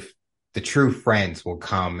life, the true friends will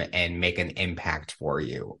come and make an impact for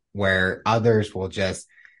you, where others will just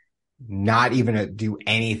not even do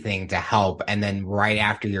anything to help. And then right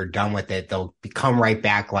after you're done with it, they'll come right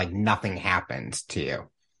back like nothing happened to you.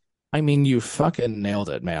 I mean, you fucking nailed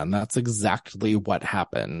it, man. That's exactly what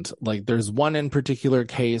happened. Like, there's one in particular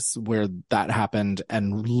case where that happened,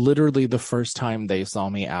 and literally the first time they saw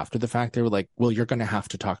me after the fact, they were like, well, you're going to have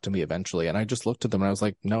to talk to me eventually. And I just looked at them and I was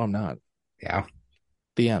like, no, I'm not. Yeah.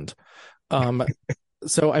 The end. Um,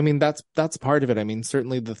 so, I mean, that's part of it. I mean,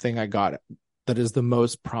 certainly the thing I got that is the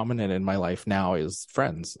most prominent in my life now is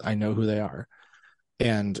friends. I know who they are.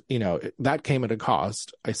 And, that came at a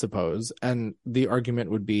cost, I suppose. And the argument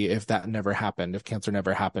would be, if that never happened, if cancer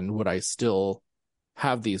never happened, would I still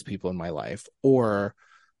have these people in my life? Or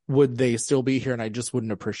would they still be here and I just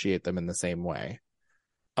wouldn't appreciate them in the same way?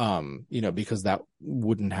 Because that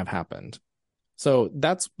wouldn't have happened. So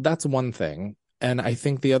that's one thing. And I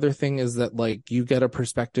think the other thing is that like you get a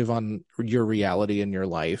perspective on your reality in your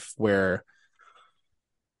life where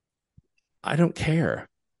I don't care.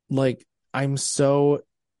 Like, I'm so,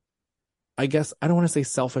 I guess I don't want to say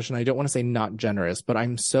selfish and I don't want to say not generous, but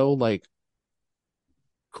I'm so like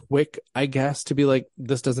quick, I guess, to be like,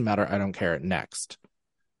 this doesn't matter. I don't care. Next.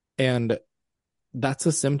 And that's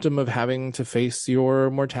a symptom of having to face your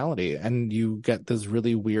mortality. And you get this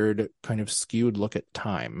really weird kind of skewed look at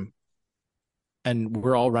time. And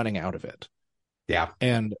we're all running out of it. Yeah.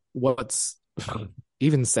 And what's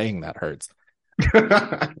even saying that hurts.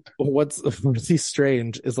 What's really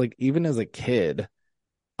strange is like, even as a kid,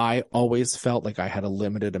 I always felt like I had a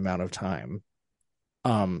limited amount of time.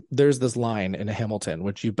 There's this line in Hamilton,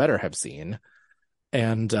 which you better have seen.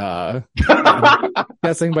 And I'm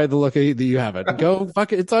guessing by the look that you haven't. Go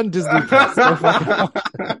fuck it. It's on Disney Plus. Go fuck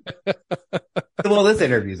it. Well, this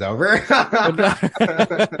interview's over.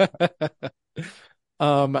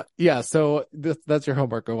 Yeah, so that's your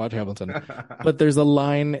homework. Go watch Hamilton. But there's a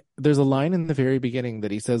line in the very beginning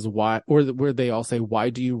that he says, why, or where they all say, why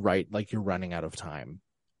do you write like you're running out of time?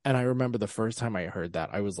 And I remember the first time I heard that,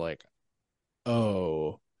 I was like,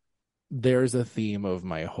 oh, there's a theme of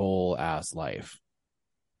my whole ass life.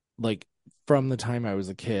 Like, from the time I was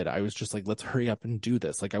a kid, I was just like, let's hurry up and do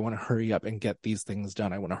this. Like, I want to hurry up and get these things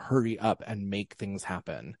done. I want to hurry up and make things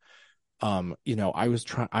happen.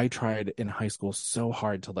 I tried in high school so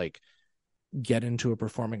hard to like get into a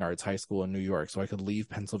performing arts high school in New York so I could leave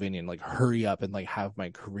Pennsylvania and like hurry up and like have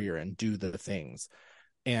my career and do the things.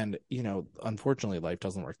 And, unfortunately life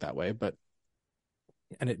doesn't work that way,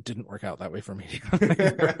 and it didn't work out that way for me.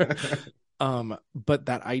 But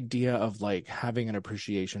that idea of like having an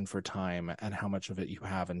appreciation for time and how much of it you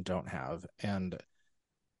have and don't have, and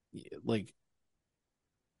like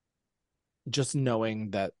just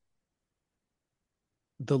knowing that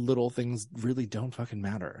the little things really don't fucking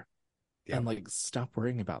matter. Yeah. And like, stop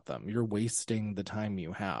worrying about them. You're wasting the time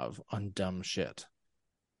you have on dumb shit.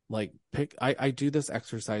 Like, I do this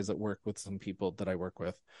exercise at work with some people that I work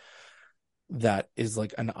with that is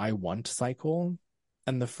like an I want cycle.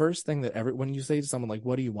 And the first thing that when you say to someone like,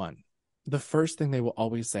 what do you want? The first thing they will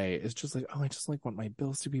always say is just like, oh, I just like want my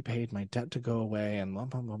bills to be paid, my debt to go away, and blah,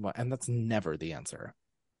 blah, blah, blah. And that's never the answer.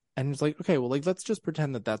 And it's like, okay, well, like, let's just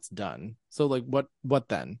pretend that that's done. So like, what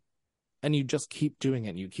then? And you just keep doing it,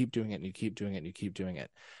 and you keep doing it, and you keep doing it, and you keep doing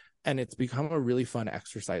it. And it's become a really fun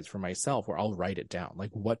exercise for myself where I'll write it down.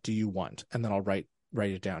 Like, what do you want? And then I'll write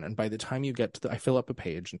it down. And by the time you get to I fill up a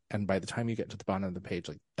page, and by the time you get to the bottom of the page,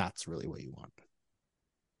 like, that's really what you want.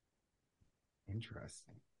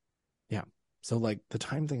 Interesting. Yeah. So like the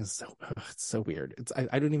time thing is so it's so weird.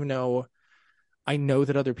 I don't even know. I know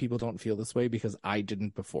that other people don't feel this way because I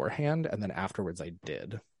didn't beforehand, and then afterwards I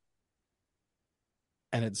did.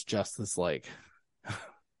 And it's just this like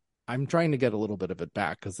I'm trying to get a little bit of it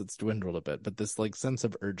back because it's dwindled a bit, but this like sense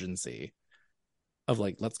of urgency of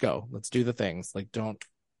like, let's go, let's do the things. Like, don't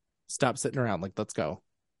stop sitting around. Like, let's go.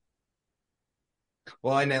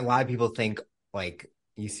 Well, and a lot of people think like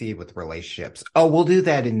you see with relationships, oh, we'll do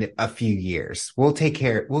that in a few years. We'll take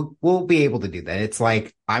care. We'll be able to do that. It's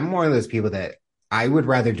like I'm one of those people that I would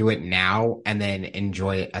rather do it now and then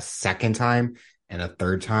enjoy it a second time and a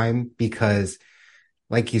third time because,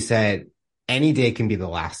 like you said, any day can be the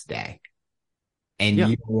last day, and Yeah,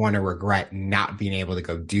 you don't want to regret not being able to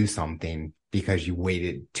go do something because you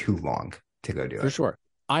waited too long to go do for it. sure.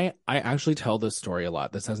 I actually tell this story a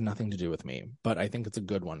lot. This has nothing to do with me, but I think it's a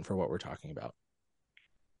good one for what we're talking about.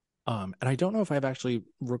 And I don't know if I've actually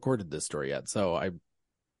recorded this story yet. So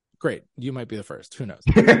great. You might be the first. Who knows?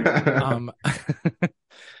 Um,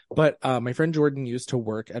 but my friend Jordan used to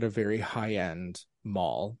work at a very high end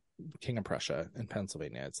mall, King of Prussia in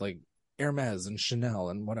Pennsylvania. It's like Hermes and Chanel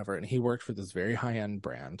and whatever. And he worked for this very high end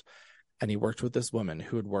brand. And he worked with this woman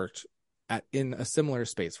who had worked in a similar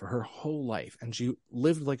space for her whole life. And she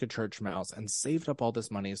lived like a church mouse and saved up all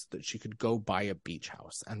this money so that she could go buy a beach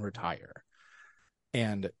house and retire.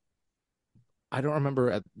 And I don't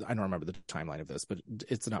remember the timeline of this, but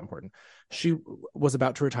it's not important. She was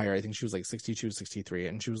about to retire. I think she was like 62, 63,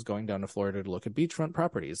 and she was going down to Florida to look at beachfront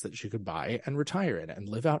properties that she could buy and retire in and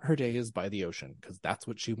live out her days by the ocean because that's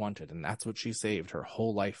what she wanted. And that's what she saved her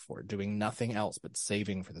whole life for, doing nothing else but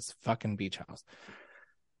saving for this fucking beach house.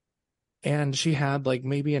 And she had like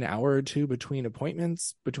maybe an hour or two between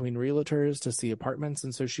appointments, between realtors to see apartments.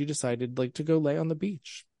 And so she decided like to go lay on the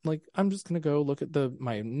beach. Like, I'm just going to go look at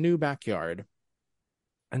my new backyard.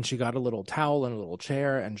 And she got a little towel and a little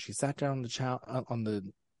chair, and she sat down on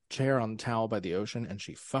the chair on the towel by the ocean, and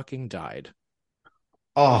she fucking died.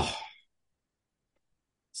 Oh,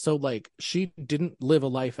 So, like, she didn't live a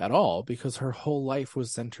life at all because her whole life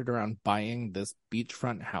was centered around buying this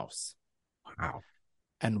beachfront house. wow.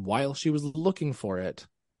 And while she was looking for it,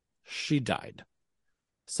 she died.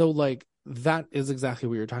 So, like, that is exactly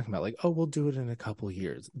what you're talking about. Like, oh, we'll do it in a couple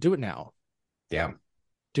years. Do it now. Yeah.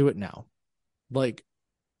 Do it now. Like,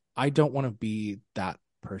 I don't want to be that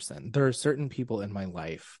person. There are certain people in my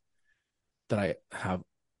life that I have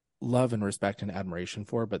love and respect and admiration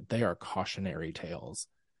for, but they are cautionary tales.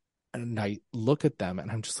 And I look at them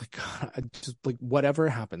and I'm just like, God, I just like whatever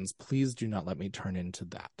happens, please do not let me turn into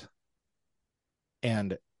that.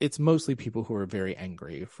 And it's mostly people who are very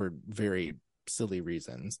angry for very silly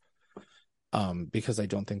reasons. Because I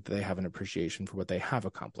don't think that they have an appreciation for what they have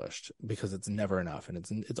accomplished because it's never enough and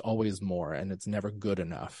it's always more and it's never good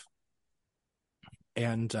enough.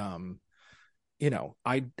 And I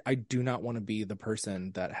do not want to be the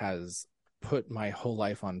person that has put my whole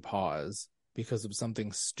life on pause because of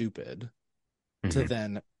something stupid to Mhm.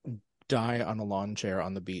 then die on a lawn chair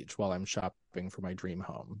on the beach while I'm shopping for my dream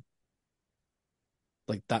home.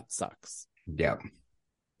 Like that sucks. Yeah.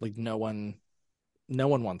 Like no one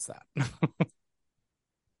wants that.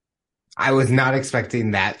 I was not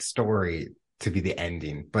expecting that story to be the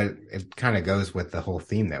ending, but it kind of goes with the whole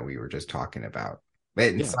theme that we were just talking about. But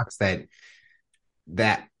it Yeah. sucks that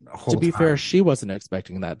that To whole be fair, time. she wasn't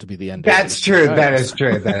expecting that to be the ending That's either, true. That but is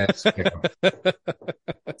true. That is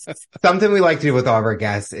true. Something we like to do with all of our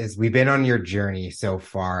guests is we've been on your journey so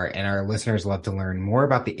far, and our listeners love to learn more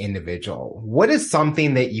about the individual. What is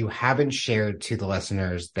something that you haven't shared to the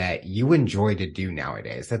listeners that you enjoy to do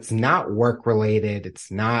nowadays? That's not work related, it's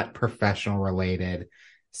not professional related,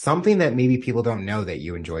 something that maybe people don't know that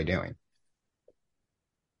you enjoy doing.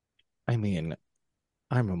 I mean,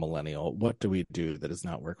 I'm a millennial. What do we do that is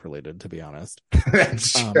not work related, to be honest?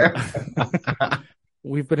 That's Um, true.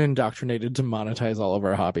 we've been indoctrinated to monetize all of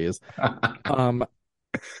our hobbies. Um,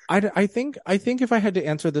 I think if I had to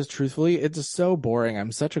answer this truthfully, it's so boring.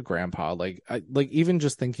 I'm such a grandpa. Like even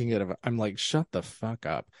just thinking it of, I'm like, shut the fuck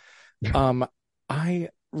up. Um, I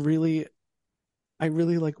really, I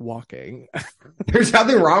really like walking. There's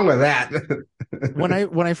nothing wrong with that. When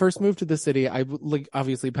I first moved to the city, I like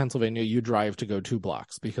obviously Pennsylvania, you drive to go 2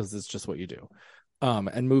 blocks because it's just what you do.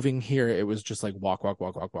 And moving here, it was just like walk, walk,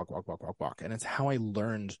 walk, walk, walk, walk, walk, walk, walk. And it's how I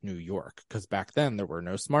learned New York. Because back then there were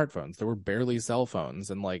no smartphones. There were barely cell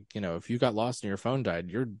phones. And like, if you got lost and your phone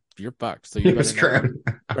died, you're fucked. So you It's better know true.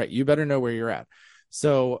 right, you better know where you're at.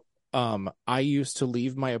 So I used to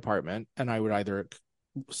leave my apartment and I would either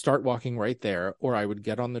start walking right there or I would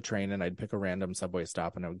get on the train and I'd pick a random subway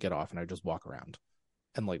stop and I would get off and I'd just walk around.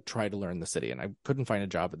 and like try to learn the city. And I couldn't find a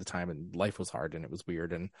job at the time, and life was hard and it was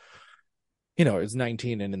weird. And, it was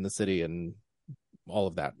 19 and in the city and all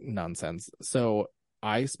of that nonsense. So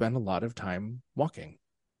I spent a lot of time walking.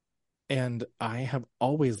 And I have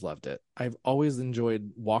always loved it. I've always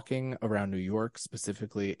enjoyed walking around New York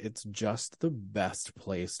specifically. It's just the best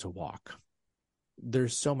place to walk.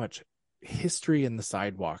 There's so much history in the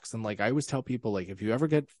sidewalks. And like I always tell people, like if you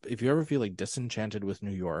ever feel like disenchanted with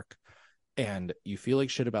New York and you feel like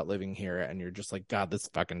shit about living here and you're just like, God, this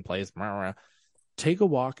fucking place, take a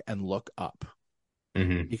walk and look up,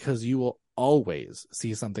 because you will always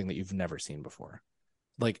see something that you've never seen before.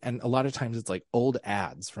 Like, and a lot of times it's like old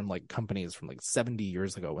ads from like companies from like 70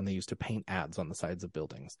 years ago when they used to paint ads on the sides of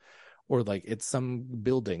buildings, or like it's some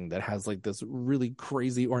building that has like this really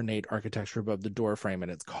crazy ornate architecture above the door frame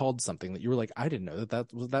and it's called something that you were like, I didn't know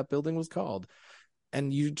that building was called.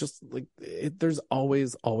 And you just like there's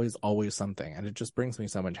always something, and it just brings me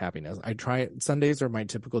so much happiness. I try it. Sundays are my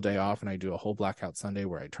typical day off, and I do a whole blackout Sunday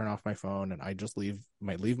where I turn off my phone and I just leave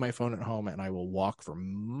my phone at home, and I will walk for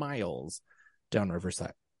miles down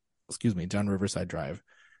Riverside Drive.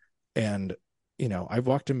 And I've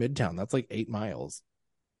walked to Midtown. That's like 8 miles,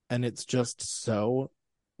 and it's just so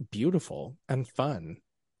beautiful and fun,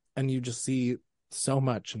 and you just see so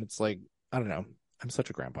much. And it's like, I don't know, I'm such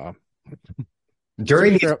a grandpa.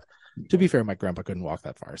 To be fair, my grandpa couldn't walk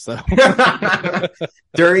that far. So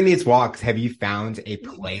during these walks, have you found a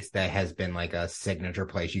place that has been like a signature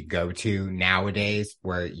place you go to nowadays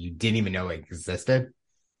where you didn't even know it existed?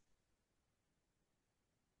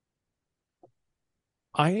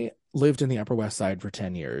 I lived in the Upper West Side for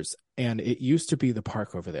 10 years, and it used to be the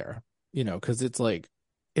park over there, because it's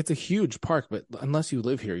a huge park, but unless you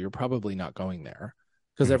live here, you're probably not going there,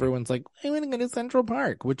 because everyone's like, I want to go to Central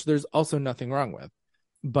Park, which there's also nothing wrong with.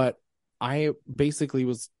 But I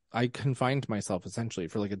confined myself essentially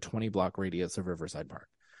for like a 20-block radius of Riverside Park.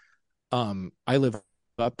 I live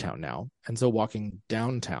uptown now, and so walking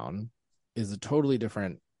downtown is a totally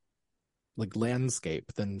different like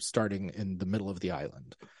landscape than starting in the middle of the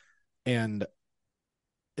island. And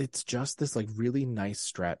it's just this like really nice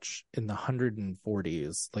stretch in the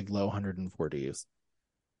 140s, like low 140s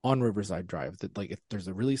on Riverside Drive, that like if there's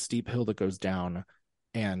a really steep hill that goes down,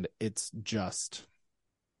 and it's just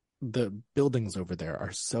the buildings over there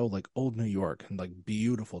are so like old New York and like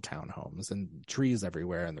beautiful townhomes and trees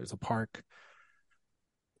everywhere, and there's a park,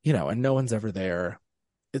 and no one's ever there.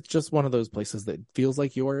 It's just one of those places that feels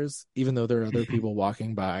like yours, even though there are other people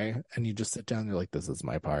walking by, and you just sit down and you're like, this is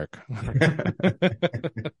my park.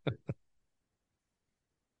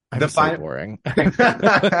 I'm so boring.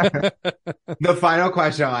 The final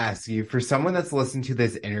question I'll ask you, for someone that's listened to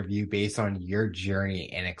this interview based on your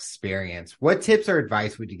journey and experience, what tips or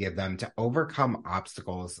advice would you give them to overcome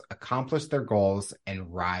obstacles, accomplish their goals,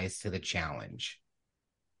 and rise to the challenge?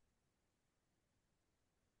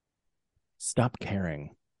 Stop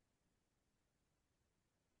caring.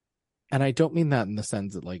 And I don't mean that in the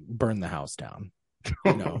sense that like burn the house down.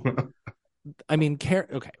 I mean, care.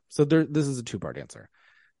 Okay. So this is a 2-part answer.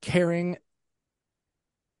 Caring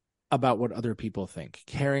about what other people think,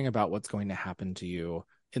 caring about what's going to happen to you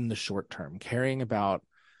in the short term, caring about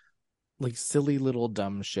like silly little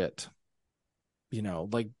dumb shit,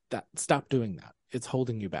 like that. Stop doing that. It's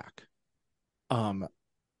holding you back. I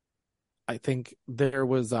think there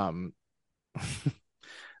was a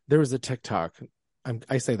TikTok.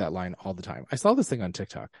 I say that line all the time. I saw this thing on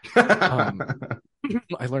TikTok.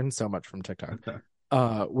 I learned so much from TikTok,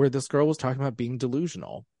 where this girl was talking about being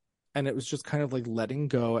delusional. And it was just kind of like letting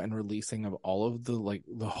go and releasing of all of the like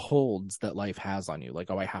the holds that life has on you. Like,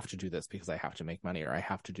 oh, I have to do this because I have to make money, or I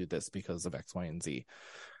have to do this because of X, Y, and Z.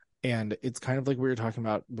 And it's kind of like we were talking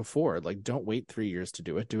about before, like, don't wait 3 years to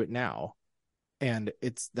do it now. And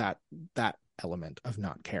it's that element of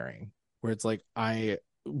not caring, where it's like,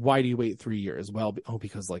 why do you wait 3 years? Well,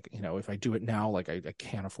 because like, if I do it now, like I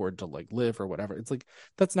can't afford to like live or whatever. It's like,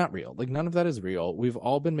 that's not real. Like, none of that is real. We've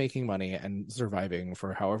all been making money and surviving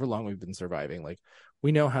for however long we've been surviving. Like,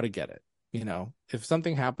 we know how to get it. If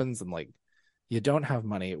something happens and like you don't have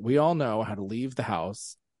money, we all know how to leave the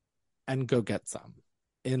house and go get some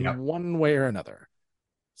in one way or another.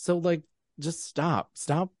 So like, just stop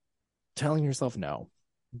telling yourself no.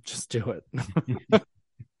 Just do it.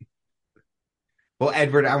 Well,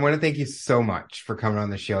 Edward, I want to thank you so much for coming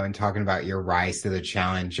on the show and talking about your rise to the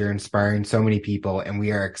challenge. You're inspiring so many people, and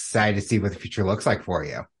we are excited to see what the future looks like for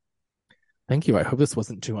you. Thank you. I hope this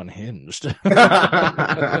wasn't too unhinged.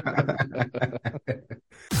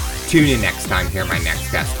 Tune in next time to hear my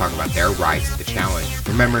next guest talk about their rise to the challenge.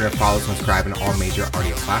 Remember to follow, subscribe on all major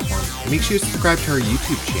audio platforms, and make sure to subscribe to our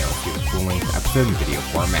YouTube channel to get a full length episode in video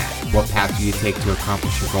format. What path do you take to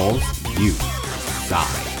accomplish your goals? You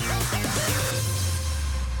decide.